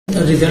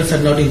results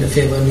are not in the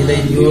favor, neither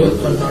in your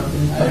or not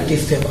in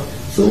party's favor.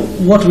 So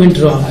what went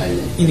wrong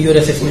in your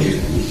assessment?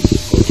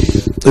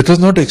 It was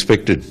not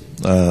expected.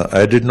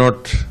 I did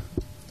not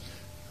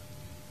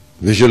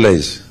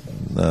visualize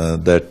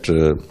that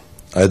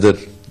either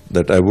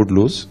that I would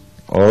lose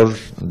or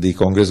the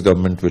Congress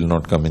government will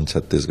not come in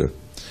Chhattisgarh.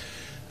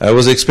 I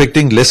was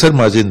expecting lesser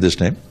margin this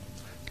time.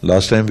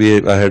 Last time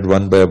I had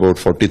won by about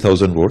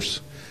 40,000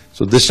 votes.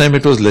 So this time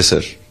it was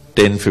lesser,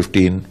 10,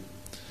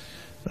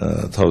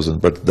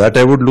 15,000. But that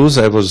I would lose,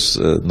 I was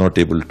not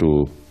able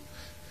to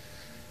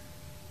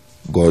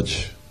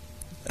gauge.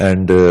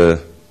 And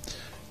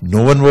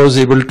no one was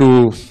able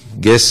to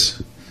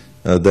guess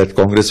that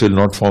Congress will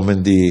not form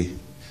in the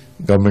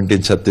government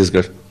in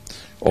Chhattisgarh.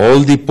 All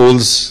the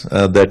polls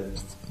that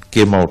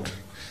came out,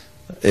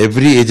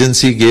 every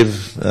agency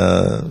gave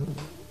the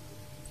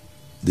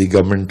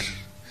government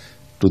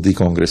to the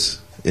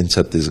Congress in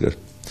Chhattisgarh.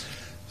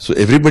 So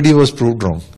everybody was proved wrong.